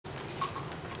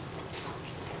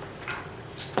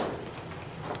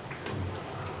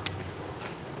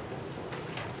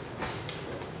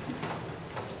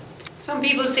Some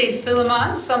people say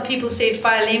Philemon, some people say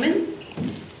Philemon.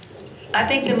 I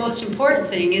think the most important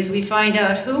thing is we find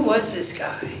out who was this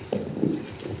guy.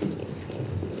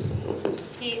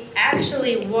 He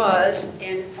actually was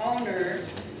an owner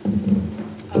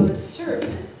of a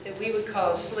servant that we would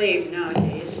call a slave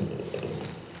nowadays,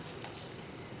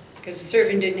 because the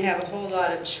servant didn't have a whole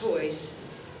lot of choice.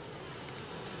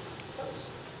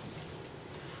 Oops.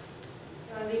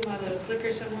 Did I leave my little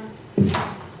clicker somewhere?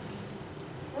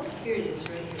 Oh, here it is,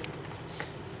 right here.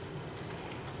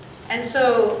 And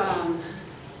so,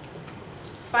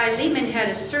 Philemon had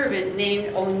a servant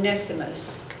named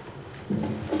Onesimus.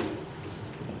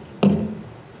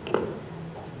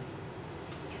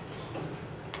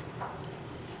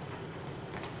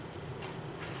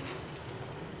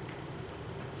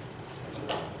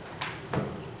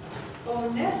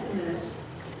 Onesimus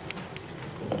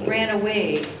ran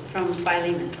away from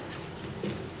Philemon.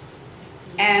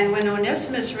 And when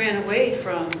Onesimus ran away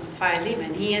from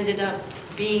Philemon, he ended up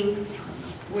being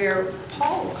where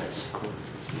Paul was.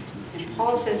 And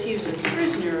Paul says he was a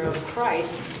prisoner of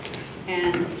Christ,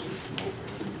 and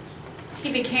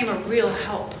he became a real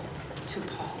help to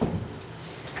Paul.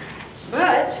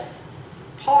 But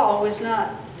Paul was not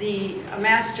the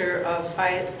master of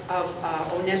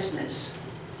Onesimus.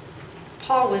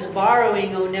 Paul was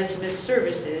borrowing Onesimus'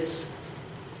 services,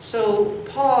 so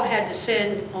Paul had to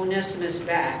send Onesimus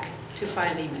back to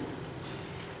Philemon.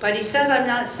 But he says, I'm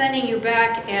not sending you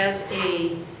back as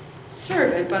a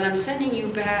servant, but I'm sending you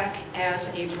back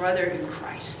as a brother in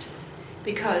Christ.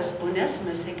 Because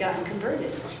Onesimus had gotten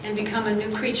converted and become a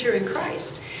new creature in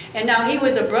Christ. And now he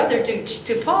was a brother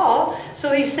to Paul,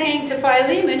 so he's saying to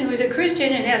Philemon, who's a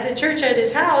Christian and has a church at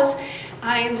his house,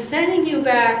 I am sending you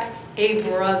back a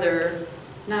brother,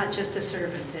 not just a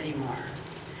servant anymore.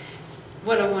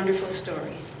 What a wonderful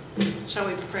story. Shall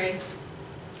we pray?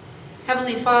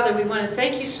 Heavenly Father, we want to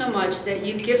thank you so much that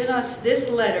you've given us this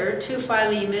letter to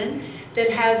Philemon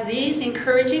that has these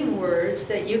encouraging words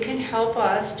that you can help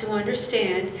us to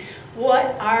understand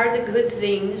what are the good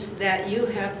things that you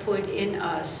have put in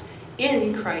us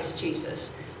in Christ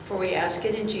Jesus. For we ask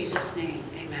it in Jesus' name.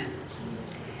 Amen.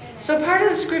 So part of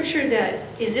the scripture that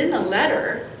is in the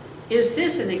letter is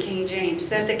this in the King James,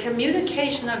 that the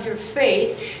communication of your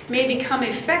faith may become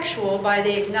effectual by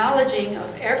the acknowledging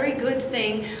of every good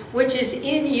thing which is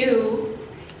in you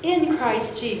in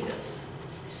Christ Jesus.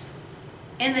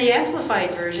 In the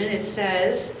Amplified Version it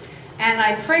says, and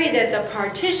I pray that the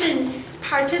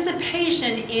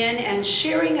participation in and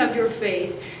sharing of your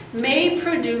faith may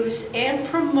produce and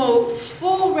promote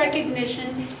full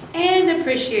recognition and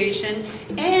appreciation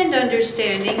and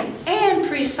understanding and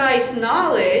precise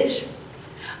knowledge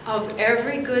of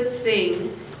every good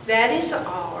thing that is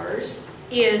ours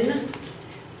in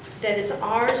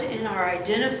our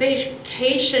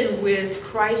identification with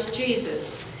Christ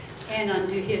Jesus and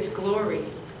unto his glory.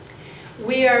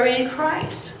 We are in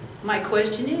Christ. My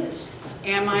question is,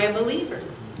 am I a believer?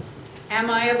 Am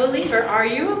I a believer? Are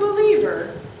you a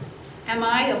believer? Am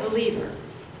I a believer?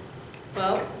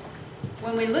 Well,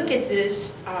 when we look at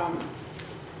this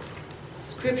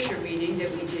scripture reading that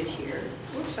we did here,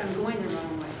 whoops, I'm going the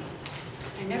wrong way.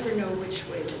 I never know which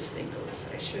way this thing goes.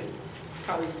 I should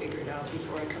probably figure it out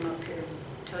before I come up here and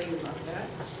tell you about that.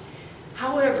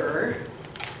 However,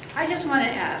 I just want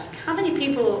to ask, how many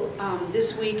people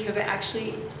this week have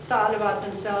actually thought about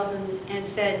themselves and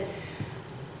said,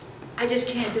 I just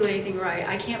can't do anything right.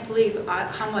 I can't believe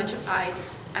how much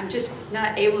I'm just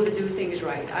not able to do things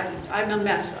right. I'm a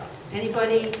mess up.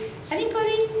 Anybody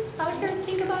out here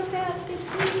think about that this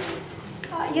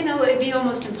week? You know, it'd be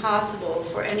almost impossible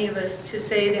for any of us to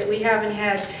say that we haven't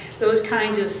had those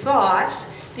kind of thoughts,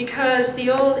 because the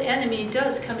old enemy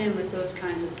does come in with those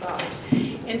kinds of thoughts.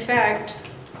 In fact,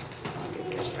 I'll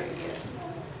get this right here.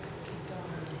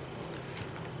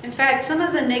 In fact, some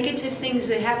of the negative things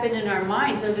that happen in our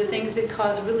minds are the things that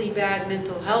cause really bad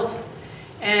mental health.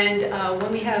 And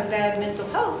when we have bad mental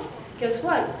health, guess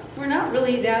what? We're not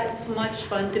really that much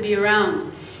fun to be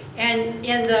around. And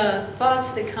the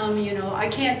thoughts that come, you know, I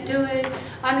can't do it,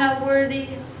 I'm not worthy,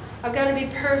 I've got to be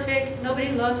perfect,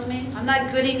 nobody loves me, I'm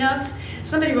not good enough.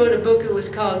 Somebody wrote a book that was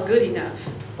called Good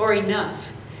Enough, or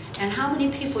Enough. And how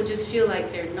many people just feel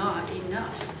like they're not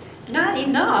enough? Not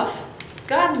enough?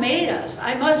 God made us.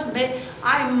 I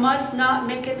must not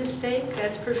make a mistake.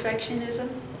 That's perfectionism.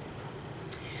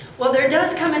 Well, there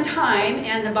does come a time,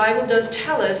 and the Bible does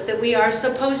tell us, that we are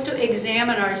supposed to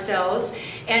examine ourselves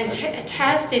and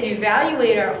test and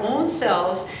evaluate our own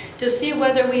selves to see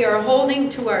whether we are holding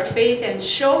to our faith and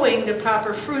showing the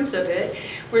proper fruits of it.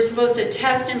 We're supposed to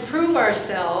test and prove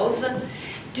ourselves.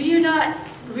 Do you not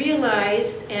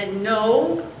realize and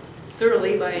know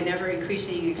thoroughly by an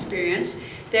ever-increasing experience,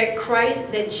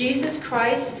 that Jesus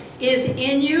Christ is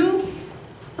in you,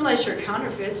 unless you're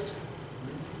counterfeits.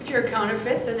 If you're a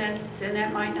counterfeit, then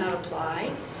that might not apply.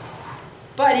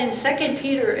 But in 2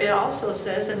 Peter, it also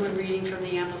says, and we're reading from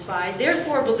the Amplified,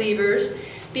 therefore, believers,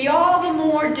 be all the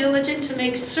more diligent to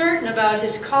make certain about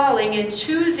his calling and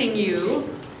choosing you.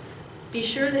 Be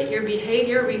sure that your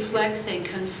behavior reflects and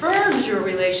confirms your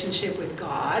relationship with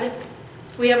God.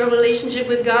 We have a relationship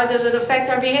with God. Does it affect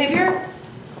our behavior?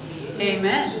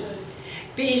 Amen.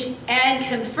 And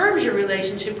confirms your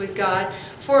relationship with God.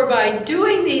 For by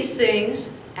doing these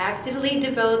things, actively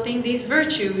developing these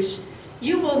virtues,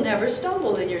 you will never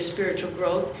stumble in your spiritual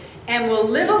growth and will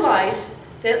live a life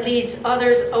that leads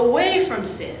others away from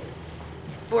sin.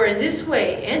 For in this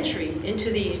way, entry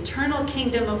into the eternal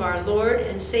kingdom of our Lord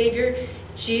and Savior,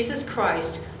 Jesus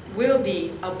Christ, will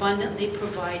be abundantly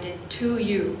provided to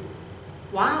you.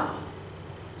 Wow.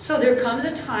 So there comes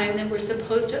a time that we're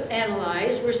supposed to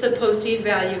analyze, we're supposed to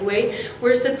evaluate,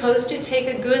 we're supposed to take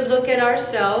a good look at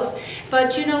ourselves.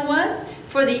 But you know what?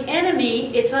 For the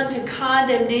enemy, it's unto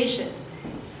condemnation.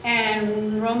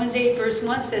 And Romans 8 verse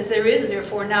 1 says, there is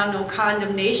therefore now no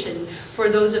condemnation for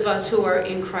those of us who are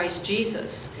in Christ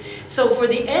Jesus. So for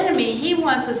the enemy, he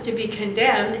wants us to be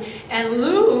condemned and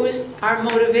lose our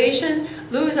motivation,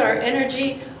 lose our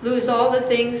energy, lose all the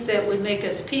things that would make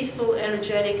us peaceful,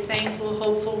 energetic, thankful,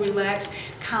 hopeful, relaxed,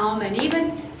 calm, and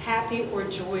even happy or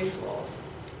joyful.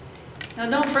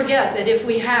 Now don't forget that if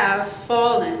we have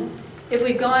fallen, if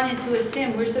we've gone into a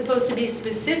sin, we're supposed to be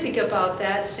specific about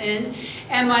that sin.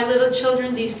 And my little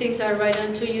children, these things I write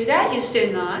unto you, that you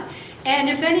sin not. And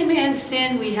if any man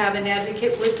sin, we have an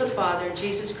advocate with the Father,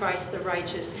 Jesus Christ the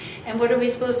righteous. And what are we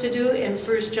supposed to do in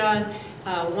 1 John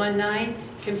 1:9?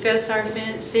 Confess our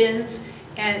sins,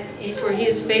 and for he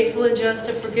is faithful and just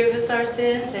to forgive us our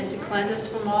sins and to cleanse us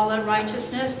from all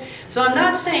unrighteousness. So I'm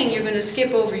not saying you're going to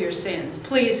skip over your sins.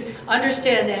 Please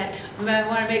understand that. I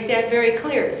want to make that very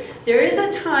clear. There is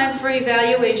a time for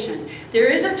evaluation.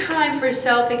 There is a time for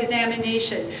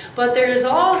self-examination. But there is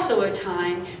also a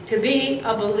time to be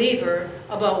a believer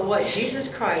about what Jesus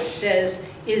Christ says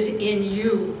is in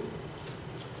you.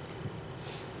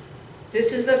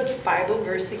 This is the Bible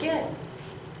verse again.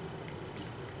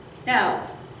 Now,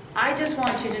 I just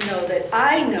want you to know that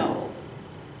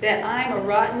I'm a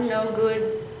rotten, no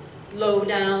good, low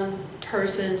down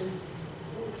person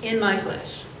in my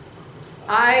flesh.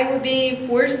 I would be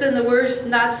worse than the worst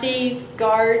Nazi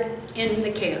guard in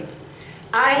the camp.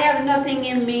 I have nothing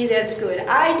in me that's good.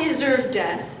 I deserve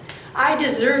death. I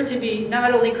deserve to be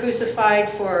not only crucified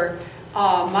for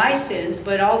my sins,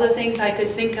 but all the things I could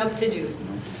think of to do.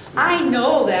 I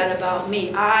know that about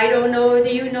me. I don't know whether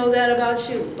you know that about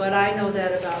you, but I know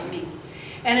that about me.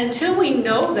 And until we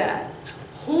know that,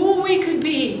 who we could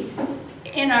be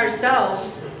in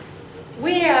ourselves,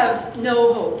 we have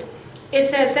no hope.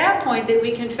 It's at that point that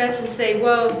we confess and say,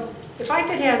 well, if I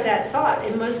could have that thought,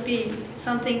 it must be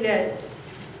something that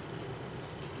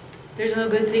there's no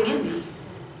good thing in me.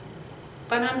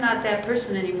 But I'm not that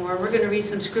person anymore. We're going to read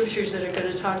some scriptures that are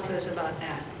going to talk to us about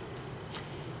that.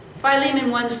 Philemon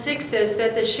 1:6 says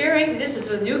that the sharing, this is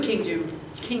the New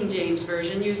King James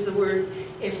Version, use the word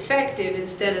effective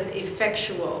instead of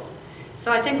effectual.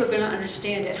 So I think we're going to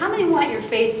understand it. How many want your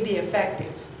faith to be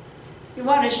effective? You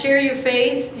want to share your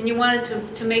faith and you want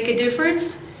it to make a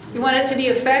difference? You want it to be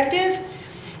effective?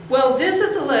 Well, this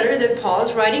is the letter that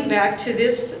Paul's writing back to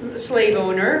this slave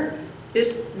owner,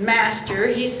 this master.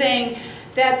 He's saying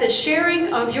that the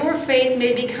sharing of your faith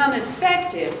may become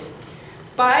effective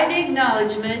by the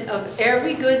acknowledgement of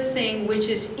every good thing which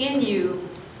is in you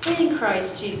in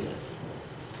Christ Jesus.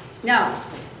 Now,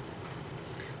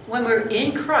 when we're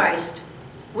in Christ,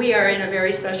 we are in a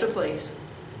very special place.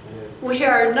 We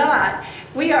are not.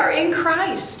 We are in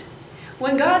Christ.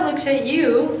 When God looks at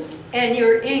you and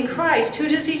you're in Christ, who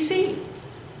does he see?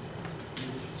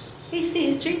 He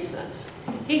sees Jesus.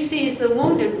 He sees the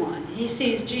wounded one. He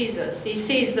sees Jesus. He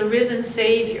sees the risen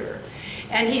Savior.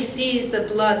 And he sees the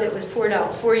blood that was poured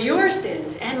out for your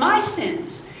sins and my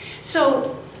sins.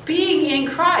 So being in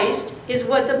Christ is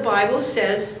what the Bible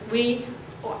says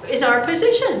is our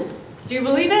position. Do you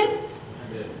believe it?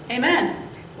 Amen.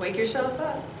 Wake yourself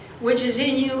up. Which is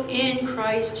in you in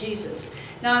Christ Jesus.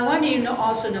 Now I want you to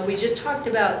also know, we just talked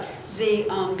about the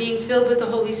being filled with the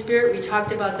Holy Spirit. We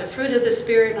talked about the fruit of the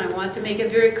Spirit, and I want to make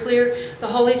it very clear. The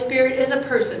Holy Spirit is a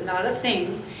person, not a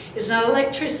thing. It's not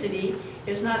electricity.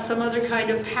 It's not some other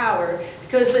kind of power.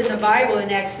 Because in the Bible,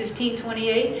 in Acts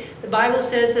 15:28, the Bible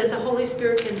says that the Holy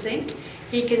Spirit can think.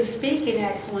 He can speak in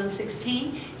Acts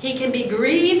 1:16. He can be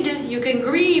grieved. You can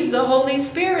grieve the Holy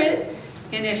Spirit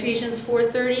in Ephesians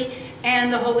 4:30.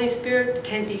 And the Holy Spirit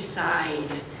can decide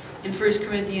in 1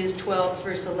 Corinthians 12,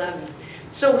 verse 11.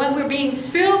 So when we're being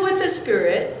filled with the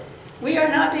Spirit, we are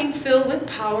not being filled with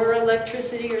power,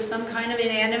 electricity, or some kind of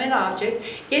inanimate object.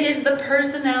 It is the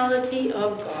personality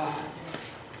of God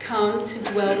come to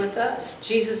dwell with us.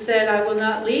 Jesus said, I will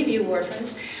not leave you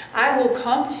orphans. I will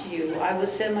come to you. I will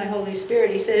send my Holy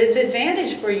Spirit. He said, it's an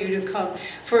advantage for you to come,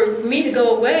 for me to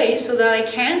go away so that I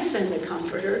can send the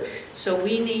Comforter. So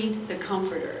we need the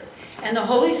Comforter. And the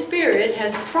Holy Spirit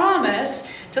has promised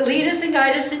to lead us and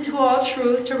guide us into all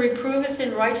truth, to reprove us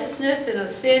in righteousness and of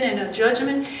sin and of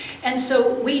judgment. And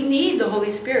so we need the Holy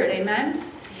Spirit, amen?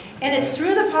 And it's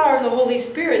through the power of the Holy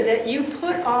Spirit that you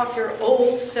put off your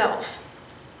old self.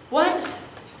 What?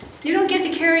 You don't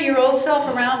get to carry your old self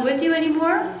around with you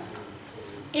anymore?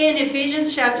 In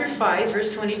Ephesians chapter 5,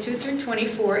 verse 22 through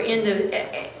 24, in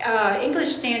the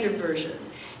English Standard Version,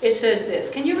 it says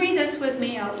this. Can you read this with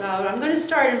me out loud? I'm going to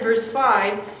start in verse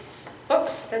 5.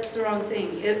 Oops, that's the wrong thing.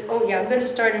 I'm going to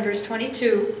start in verse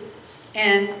 22,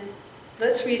 and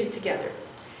let's read it together.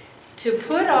 To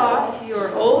put off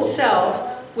your old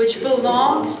self, which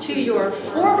belongs to your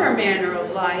former manner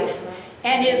of life,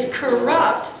 and is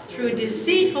corrupt through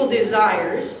deceitful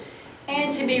desires,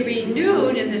 and to be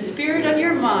renewed in the spirit of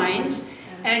your minds,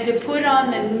 and to put on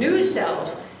the new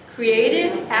self,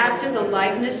 created after the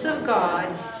likeness of God,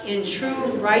 in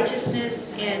true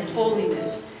righteousness and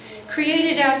holiness.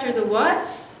 Created after the what?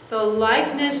 The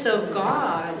likeness of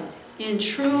God in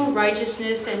true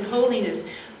righteousness and holiness.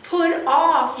 Put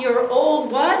off your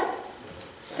old what?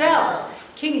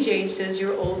 Self. King James says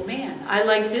your old man. I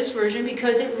like this version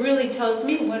because it really tells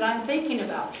me what I'm thinking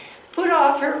about. Put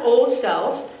off your old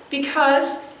self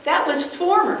because that was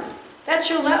former. That's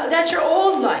your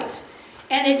old life.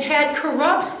 And it had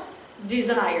corrupt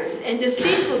desires and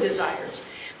deceitful desires.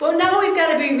 But now we've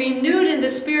got to be renewed in the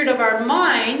spirit of our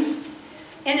minds,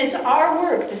 and it's our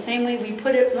work. The same way we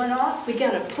put one off, we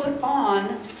got to put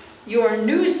on your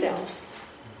new self,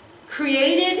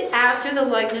 created after the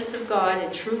likeness of God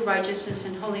in true righteousness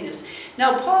and holiness.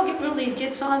 Now, Paul really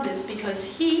gets on this because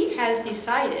he has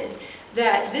decided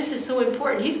that this is so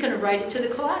important. He's going to write it to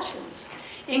the Colossians.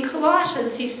 In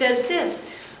Colossians, he says this.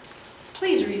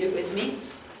 Please read it with me.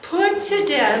 Put to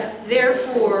death,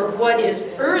 therefore, what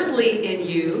is earthly in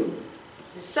you,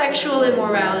 sexual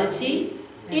immorality,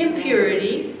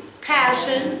 impurity,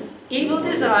 passion, evil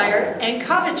desire, and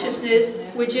covetousness,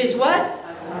 which is what?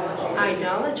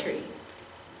 Idolatry.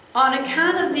 On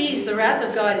account of these, the wrath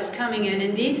of God is coming in,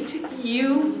 and these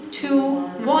you too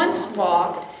once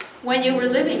walked when you were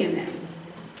living in them.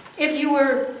 If you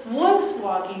were once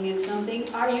walking in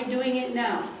something, are you doing it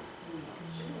now?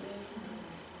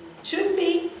 Shouldn't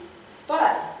be.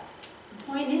 But the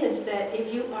point is that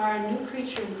if you are a new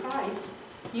creature in Christ,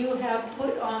 you have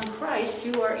put on Christ,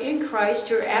 you are in Christ,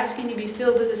 you're asking to be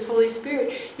filled with His Holy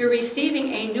Spirit, you're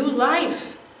receiving a new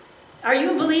life. Are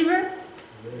you a believer?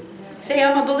 Say,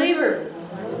 I'm a believer.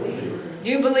 Do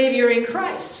you believe you're in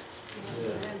Christ?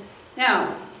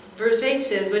 Now, verse 8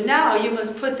 says, but now you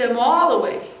must put them all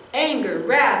away. Anger,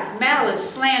 wrath,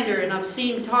 malice, slander, and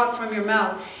obscene talk from your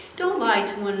mouth. Don't lie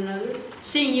to one another,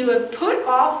 seeing you have put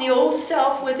off the old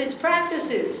self with its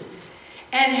practices,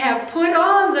 and have put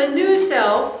on the new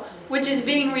self, which is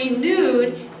being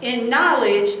renewed in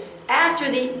knowledge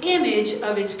after the image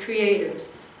of its Creator.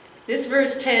 This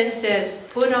verse 10 says,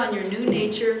 put on your new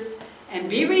nature and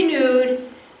be renewed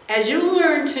as you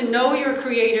learn to know your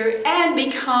Creator and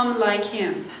become like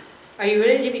Him. Are you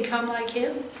ready to become like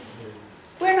Him?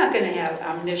 We're not going to have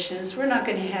omniscience. We're not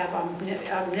going to have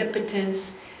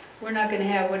omnipotence. We're not going to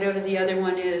have whatever the other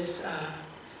one is.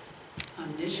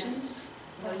 Omniscience,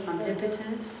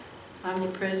 omnipotence,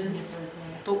 omnipresence.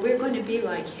 But we're going to be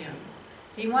like Him.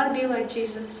 Do you want to be like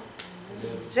Jesus?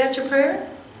 Is that your prayer?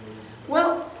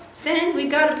 Well, then we've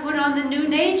got to put on the new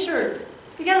nature.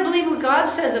 We've got to believe what God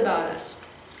says about us.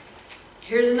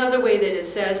 Here's another way that it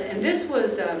says, and this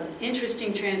was an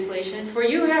interesting translation, for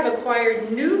you have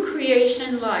acquired new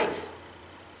creation life.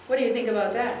 What do you think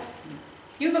about that?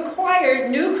 You've acquired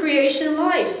new creation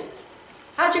life.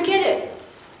 How'd you get it?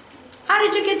 How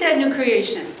did you get that new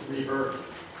creation?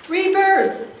 Rebirth.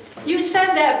 Rebirth. You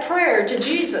said that prayer to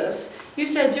Jesus. You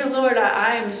said, dear Lord,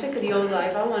 I am sick of the old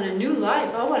life. I want a new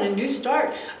life. I want a new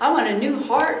start. I want a new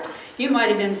heart. You might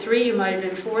have been 3, you might have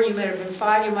been 4, you might have been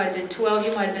 5, you might have been 12,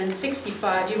 you might have been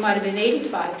 65, you might have been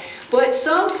 85. But at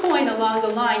some point along the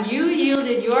line, you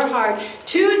yielded your heart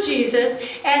to Jesus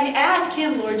and asked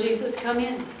Him, Lord Jesus, come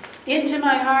in. Into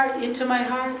my heart, into my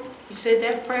heart. You said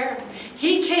that prayer.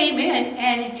 He came in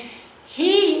and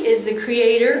He is the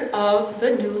creator of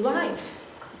the new life.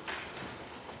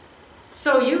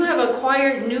 So you have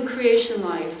acquired new creation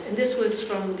life. And this was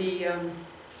from the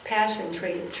Passion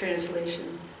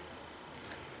Translation.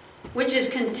 Which is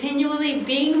continually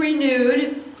being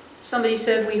renewed. Somebody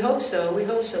said, we hope so, we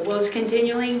hope so. Well, it's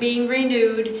continually being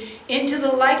renewed into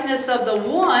the likeness of the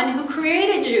one who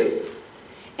created you.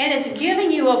 And it's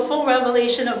giving you a full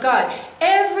revelation of God.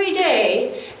 Every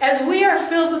day, as we are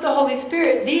filled with the Holy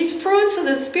Spirit, these fruits of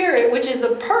the Spirit, which is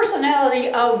the personality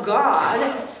of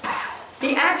God,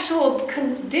 the actual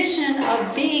condition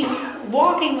of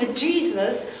walking with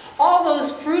Jesus, all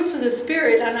those fruits of the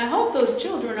Spirit, and I hope those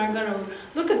children are going to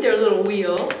look at their little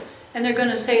wheel, and they're going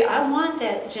to say, I want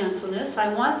that gentleness,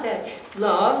 I want that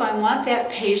love, I want that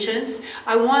patience,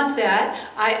 I want that.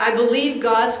 I believe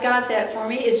God's got that for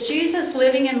me. Is Jesus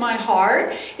living in my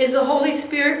heart? Is the Holy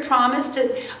Spirit promised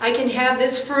that I can have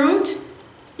this fruit?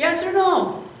 Yes or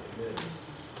no?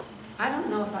 Yes. I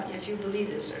don't know if you believe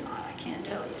this or not. I can't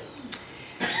tell you.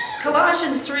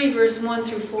 Colossians 3, verse 1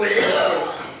 through 4 says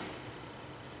this.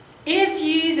 If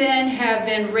ye then have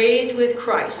been raised with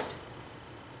Christ.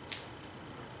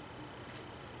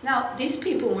 Now, these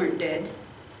people weren't dead.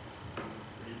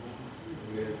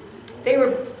 They were,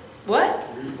 what?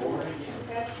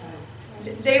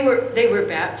 They were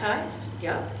baptized.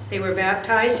 Yeah, they were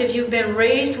baptized. If you've been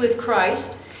raised with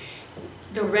Christ,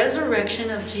 the resurrection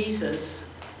of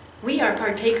Jesus, we are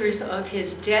partakers of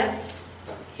his death,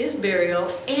 his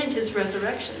burial, and his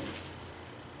resurrection.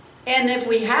 And if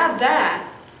we have that,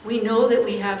 we know that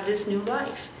we have this new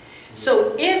life.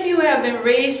 So if you have been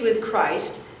raised with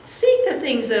Christ, seek the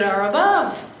things that are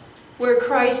above, where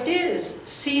Christ is,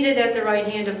 seated at the right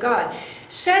hand of God.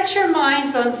 Set your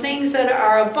minds on things that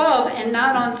are above and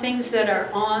not on things that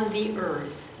are on the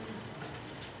earth.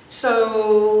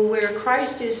 So where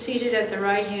Christ is seated at the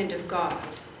right hand of God.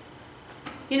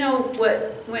 You know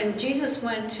what? When Jesus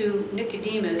went to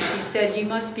Nicodemus, he said, you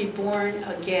must be born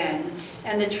again.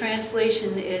 And the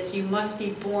translation is, you must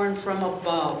be born from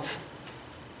above.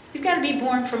 You've got to be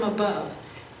born from above.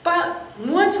 But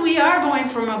once we are born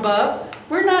from above,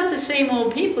 we're not the same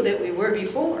old people that we were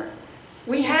before.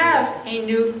 We are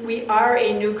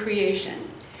a new creation.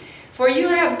 For you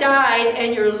have died,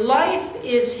 and your life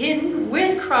is hidden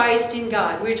with Christ in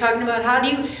God. We were talking about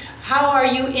how are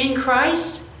you in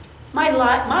Christ? My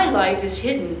life is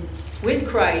hidden with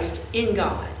Christ in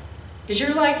God. Is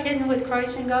your life hidden with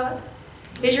Christ in God?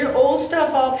 Is your old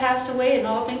stuff all passed away and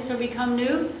all things have become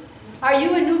new? Are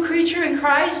you a new creature in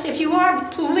Christ? If you are,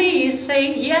 please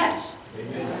say yes.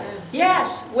 Amen.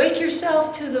 Yes. Wake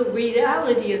yourself to the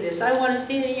reality of this. I want to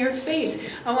see it in your face.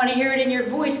 I want to hear it in your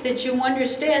voice that you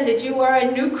understand that you are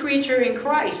a new creature in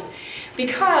Christ.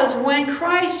 Because when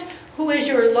Christ, who is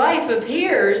your life,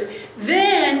 appears,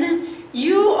 then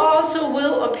you also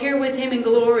will appear with him in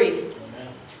glory.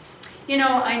 Amen. You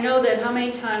know, I know that how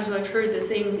many times I've heard the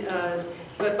thing,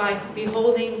 but by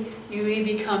beholding you may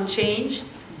become changed.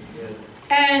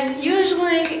 And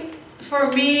usually,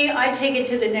 for me, I take it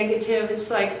to the negative.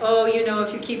 It's like, oh, you know,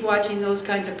 if you keep watching those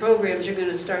kinds of programs, you're going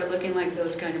to start looking like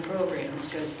those kind of programs.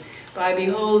 Because by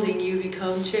beholding, you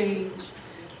become changed.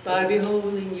 By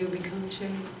beholding, you become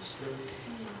changed.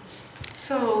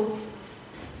 So,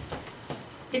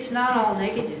 it's not all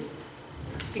negative.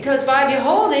 Because by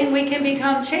beholding, we can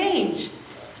become changed.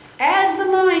 As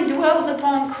the mind dwells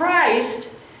upon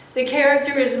Christ, the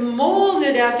character is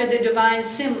molded after the divine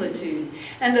similitude,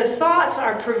 and the thoughts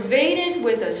are pervaded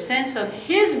with a sense of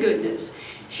his goodness,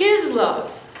 his love.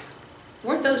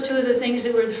 Weren't those two of the things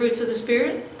that were the fruits of the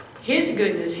Spirit? His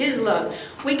goodness, his love.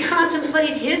 We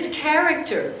contemplate his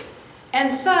character,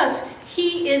 and thus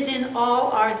he is in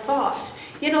all our thoughts.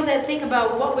 You know that thing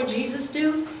about what would Jesus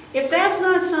do? If that's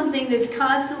not something that's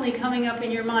constantly coming up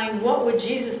in your mind, what would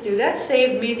Jesus do? That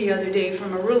saved me the other day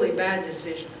from a really bad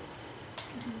decision.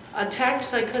 A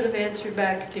text I could have answered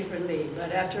back differently,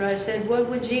 but after I said, what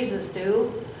would Jesus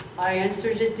do? I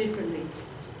answered it differently.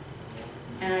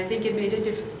 And I think it made a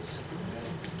difference.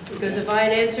 Because if I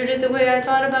had answered it the way I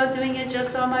thought about doing it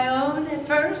just on my own at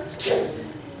first,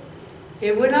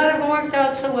 it would not have worked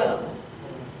out so well.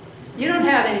 You don't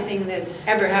have anything that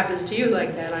ever happens to you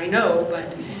like that, I know,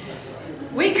 but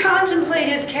we contemplate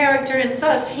his character, and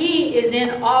thus he is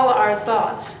in all our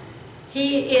thoughts.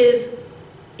 He is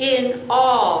in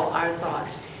all our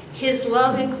thoughts. His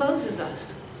love encloses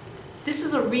us. This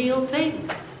is a real thing.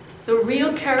 The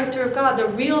real character of God, the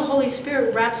real Holy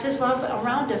Spirit wraps his love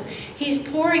around us. He's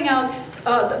pouring out,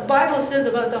 the Bible says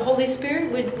about the Holy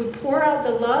Spirit, we pour out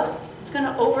the love. It's going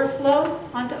to overflow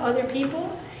onto other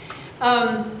people.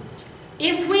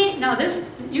 Now this,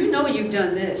 you know you've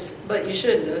done this, but you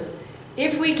shouldn't have.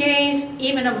 If we gaze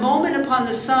even a moment upon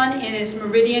the sun in its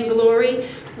meridian glory,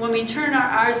 when we turn our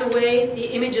eyes away,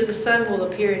 the image of the sun will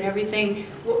appear in everything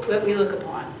that we look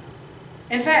upon.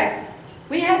 In fact,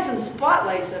 we had some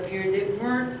spotlights up here that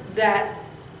weren't that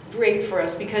great for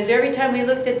us, because every time we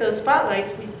looked at those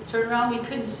spotlights, we turned around, we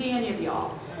couldn't see any of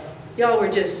y'all. Y'all were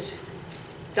just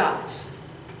dots.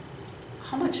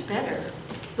 How much better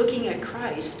looking at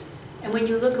Christ, and when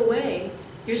you look away,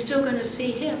 you're still going to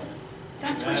see Him.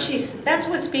 That's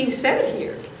what's being said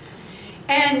here.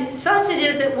 And thus it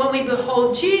is that when we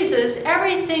behold Jesus,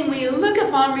 everything we look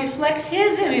upon reflects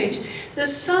His image, the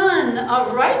Son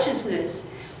of righteousness.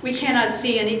 We cannot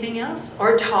see anything else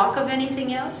or talk of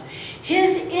anything else.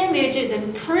 His image is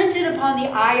imprinted upon the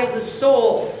eye of the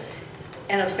soul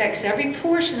and affects every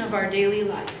portion of our daily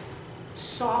life,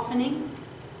 softening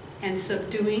and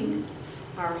subduing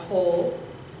our whole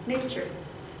nature.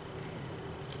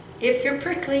 If you're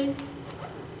prickly,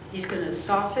 He's going to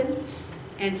soften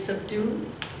and subdue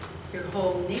your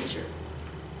whole nature.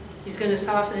 He's going to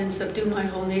soften and subdue my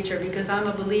whole nature, because I'm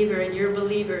a believer and you're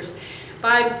believers.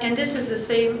 And this is the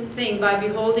same thing. By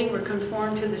beholding, we're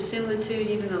conformed to the similitude,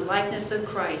 even the likeness of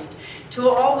Christ. To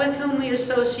all with whom we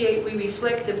associate, we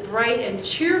reflect the bright and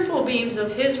cheerful beams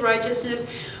of His righteousness.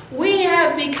 We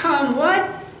have become what?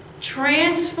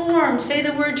 Transformed. Say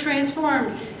the word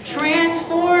transformed.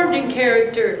 Transformed in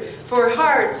character. For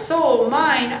heart, soul,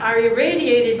 mind are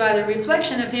irradiated by the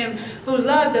reflection of Him who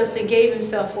loved us and gave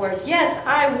Himself for us. Yes,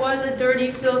 I was a dirty,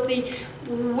 filthy,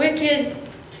 wicked,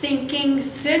 thinking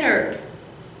sinner.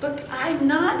 But I'm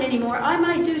not anymore. I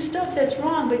might do stuff that's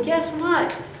wrong, but guess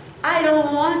what? I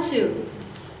don't want to.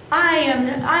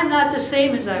 I'm not the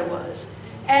same as I was.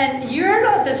 And you're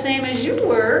not the same as you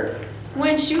were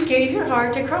once you gave your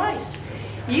heart to Christ.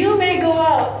 You may go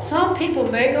out, some people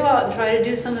may go out and try to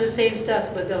do some of the same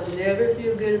stuff, but they'll never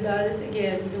feel good about it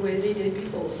again the way they did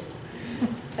before.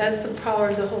 That's the power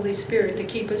of the Holy Spirit to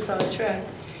keep us on track.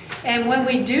 And when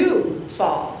we do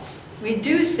fall, we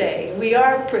do say, we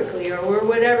are prickly, or we're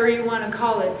whatever you want to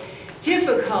call it,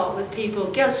 difficult with people,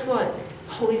 guess what?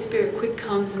 The Holy Spirit quick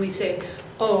comes and we say,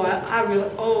 oh,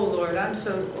 Lord,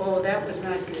 that was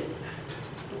not good.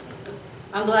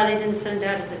 I'm glad I didn't send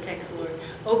that as a text, Lord.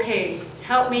 Okay,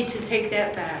 help me to take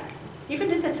that back. Even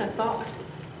if it's a thought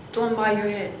going by your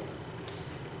head.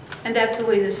 And that's the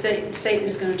way Satan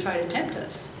is going to try to tempt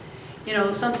us. You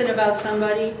know, something about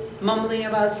somebody, mumbling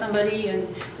about somebody, and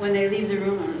when they leave the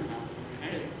room,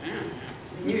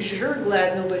 you're sure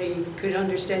glad nobody could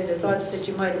understand the thoughts that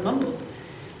you might have mumbled.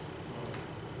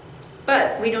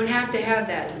 But we don't have to have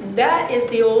that. That is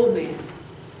the old man.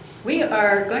 We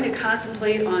are going to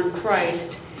contemplate on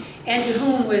Christ, and to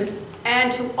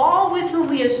all with whom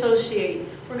we associate.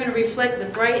 We're going to reflect the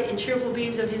bright and cheerful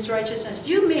beams of His righteousness.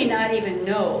 You may not even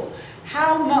know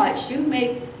how much you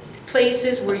make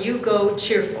places where you go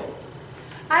cheerful.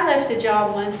 I left a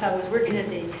job once. I was working at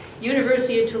the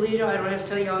University of Toledo. I don't have to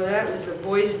tell you all that. It was the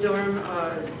boys' dorm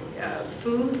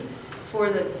food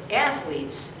for the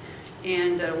athletes.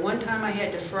 And one time I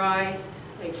had to fry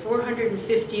like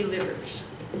 450 livers.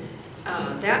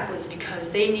 That was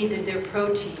because they needed their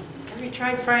protein. Have you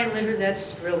tried frying liver?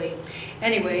 That's really...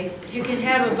 Anyway, you can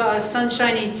have a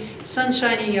sunshiny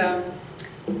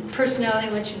personality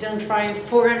once you've done frying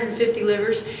 450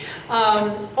 livers.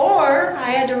 Or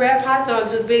I had to wrap hot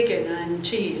dogs with bacon and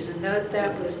cheese, and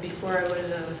that was before I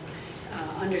was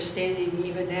understanding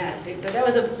even that. But that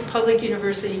was a public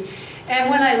university. And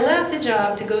when I left the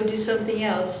job to go do something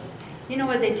else, you know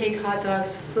what, they take hot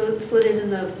dogs, slit it in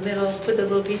the middle, put the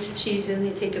little piece of cheese in,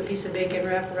 they take a piece of bacon,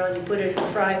 wrap it around, you put it in the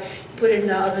fry, put it in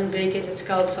the oven, bake it. It's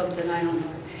called something, I don't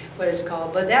know what it's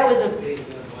called. But that was a...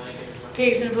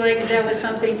 Pigs in a blanket, that was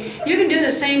something. You can do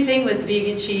the same thing with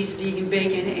vegan cheese, vegan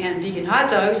bacon, and vegan hot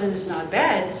dogs, and it's not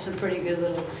bad. It's a pretty good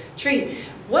little treat.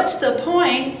 What's the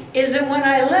point is that when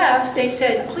I left, they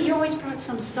said, oh, you always brought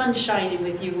some sunshine in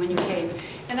with you when you came.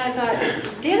 And I thought,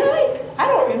 did I? I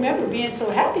don't remember being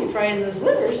so happy frying those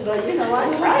livers, but you know,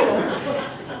 I fried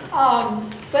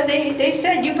them. But they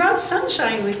said, you brought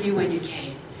sunshine with you when you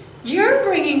came. You're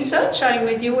bringing sunshine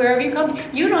with you wherever you come.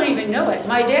 You don't even know it.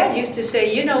 My dad used to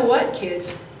say, you know what,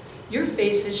 kids? Your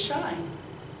faces shine.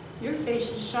 Your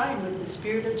faces shine with the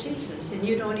Spirit of Jesus, and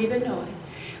you don't even know it.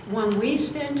 When we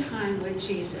spend time with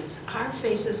Jesus, our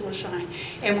faces will shine.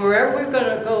 And wherever we're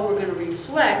going to go, we're going to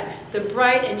reflect the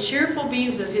bright and cheerful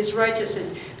beams of His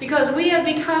righteousness. Because we have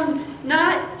become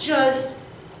not just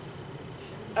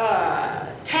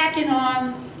tacking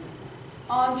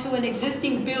onto an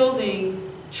existing building,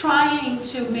 trying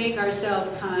to make ourselves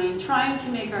kind, trying to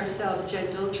make ourselves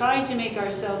gentle, trying to make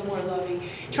ourselves more loving,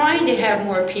 trying to have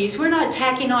more peace. We're not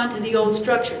tacking on to the old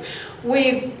structure.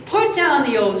 We've put down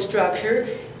the old structure,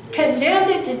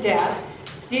 condemned it to death,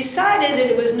 decided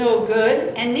that it was no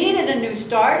good and needed a new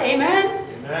start. Amen?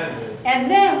 Amen.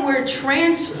 And then we're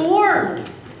transformed.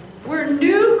 We're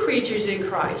new creatures in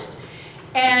Christ.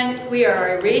 And we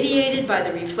are irradiated by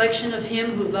the reflection of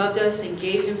Him who loved us and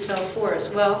gave Himself for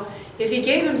us. Well, if He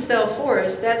gave Himself for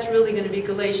us, that's really going to be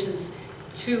Galatians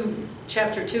 2,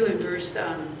 chapter 2 and verse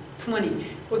 20.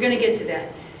 We're going to get to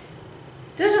that.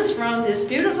 This is from this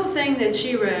beautiful thing that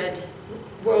she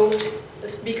wrote,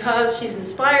 because she's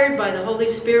inspired by the Holy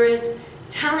Spirit,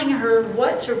 telling her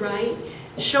what to write,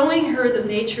 showing her the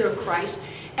nature of Christ.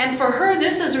 And for her,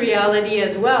 this is reality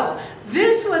as well.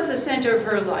 This was the center of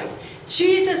her life.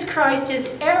 Jesus Christ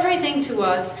is everything to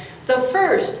us, the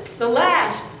first, the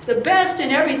last, the best in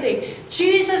everything.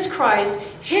 Jesus Christ,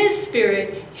 His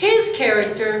Spirit, His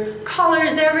character,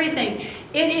 colors everything.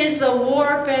 It is the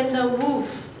warp and the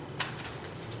woof.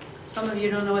 Some of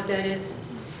you don't know what that is.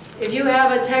 If you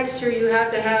have a texture, you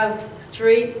have to have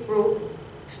straight, what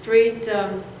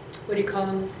do you call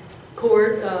them,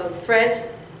 frets,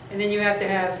 and then you have to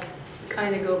have,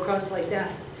 kind of go across like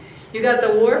that. You got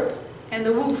the warp and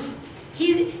the woof.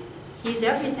 He's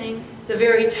everything, the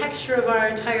very texture of our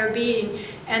entire being.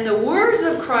 And the words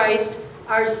of Christ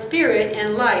are spirit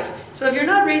and life. So if you're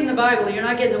not reading the Bible, you're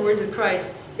not getting the words of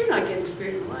Christ, you're not getting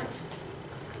spirit and life.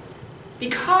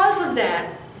 Because of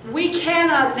that, we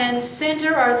cannot then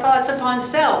center our thoughts upon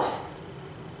self.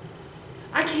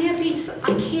 I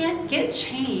can't get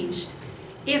changed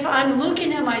if I'm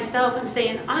looking at myself and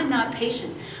saying, I'm not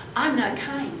patient, I'm not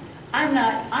kind, I'm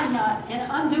not, and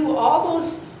undo all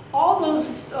those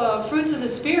fruits of the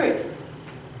Spirit.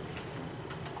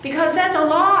 Because that's a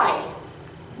lie.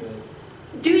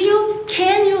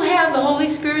 Can you have the Holy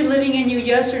Spirit living in you,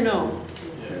 yes or no?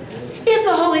 If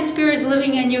the Holy Spirit's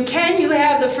living in you, can you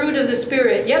have the fruit of the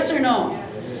Spirit? Yes or no?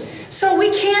 So we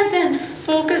can't then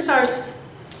focus our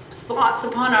thoughts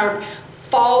upon our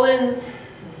fallen,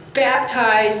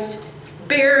 baptized,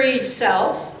 buried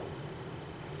self.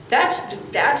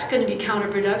 That's going to be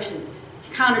counterproductive.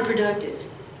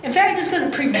 In fact, it's going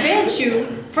to prevent you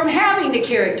from having the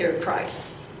character of Christ.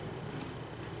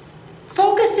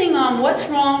 Focusing on what's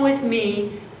wrong with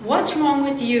me, what's wrong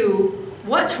with you,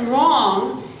 what's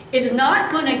wrong is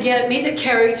not going to get me the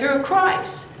character of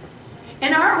Christ.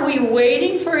 And aren't we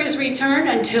waiting for His return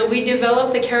until we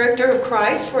develop the character of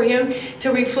Christ for Him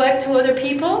to reflect to other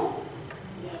people?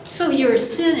 So you're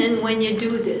sinning when you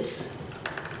do this.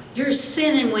 You're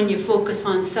sinning when you focus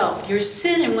on self. You're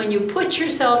sinning when you put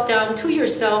yourself down to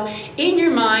yourself, in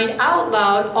your mind, out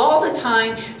loud, all the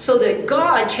time, so that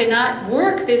God cannot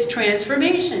work this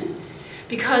transformation.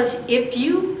 Because if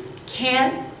you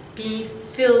can't be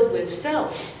filled with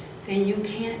self, then you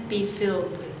can't be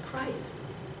filled with Christ.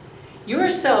 Your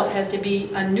self has to be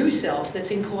a new self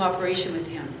that's in cooperation with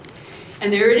Him.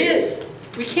 And there it is.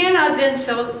 We cannot then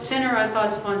center our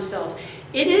thoughts upon self.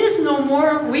 It is no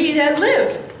more we that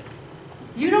live.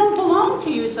 You don't belong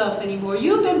to yourself anymore.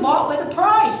 You've been bought with a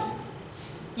price.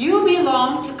 You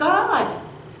belong to God.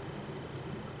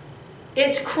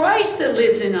 It's Christ that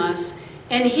lives in us,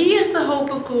 and He is the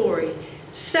hope of glory.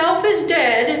 Self is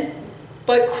dead,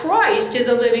 but Christ is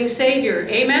a living Savior.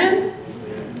 Amen?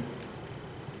 Amen.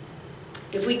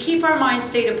 If we keep our mind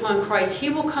stayed upon Christ, He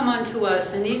will come unto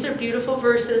us. And these are beautiful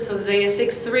verses, Hosea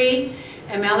 6:3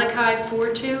 and Malachi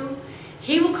 4:2.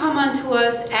 He will come unto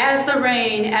us as the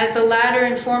rain, as the latter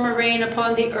and former rain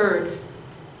upon the earth.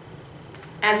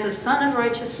 As the Son of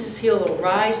Righteousness, He will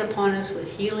rise upon us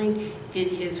with healing in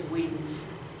His wings.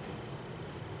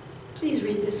 Please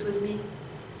read this with me.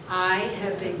 I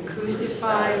have been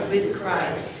crucified with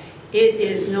Christ. It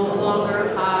is no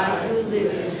longer I who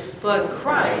live, but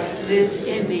Christ lives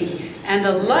in me. And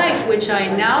the life which I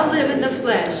now live in the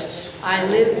flesh, I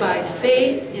live by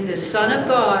faith in the Son of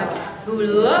God, who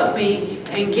loved me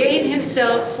and gave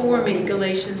Himself for me.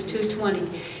 Galatians 2:20.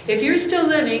 If you're still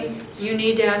living, you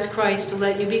need to ask Christ to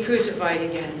let you be crucified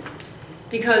again.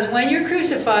 Because when you're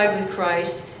crucified with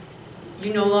Christ,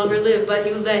 you no longer live, but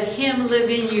you let Him live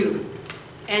in you.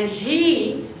 And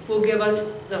He will give us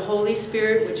the Holy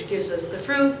Spirit, which gives us the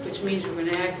fruit, which means we're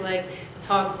going to act like,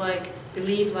 talk like,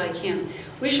 believe like Him.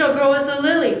 We shall grow as the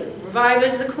lily, revive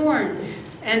as the corn.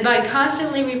 And by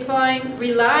constantly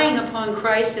relying upon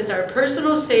Christ as our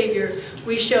personal Savior,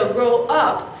 we shall grow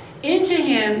up into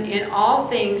Him in all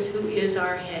things, who is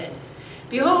our head.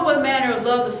 Behold, what manner of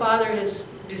love the Father has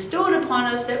bestowed upon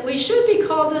us, that we should be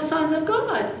called the sons of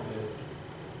God.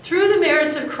 Through the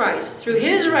merits of Christ, through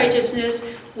His righteousness,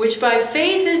 which by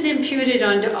faith is imputed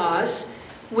unto us,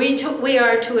 we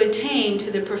are to attain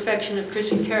to the perfection of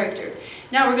Christian character.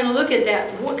 Now we're going to look at that.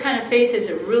 What kind of faith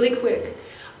is it? Really quick.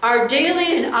 Our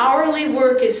daily and hourly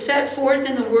work is set forth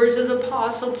in the words of the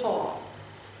Apostle Paul.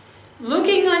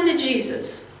 Looking unto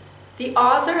Jesus, the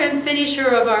author and finisher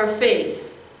of our faith.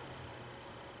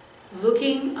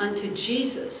 Looking unto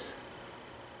Jesus.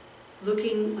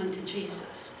 Looking unto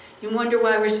Jesus. You wonder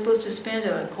why we're supposed to spend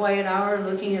a quiet hour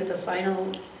looking at the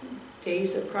final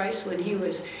days of Christ when he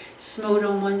was smote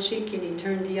on one cheek and he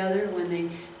turned the other, when they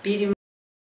beat him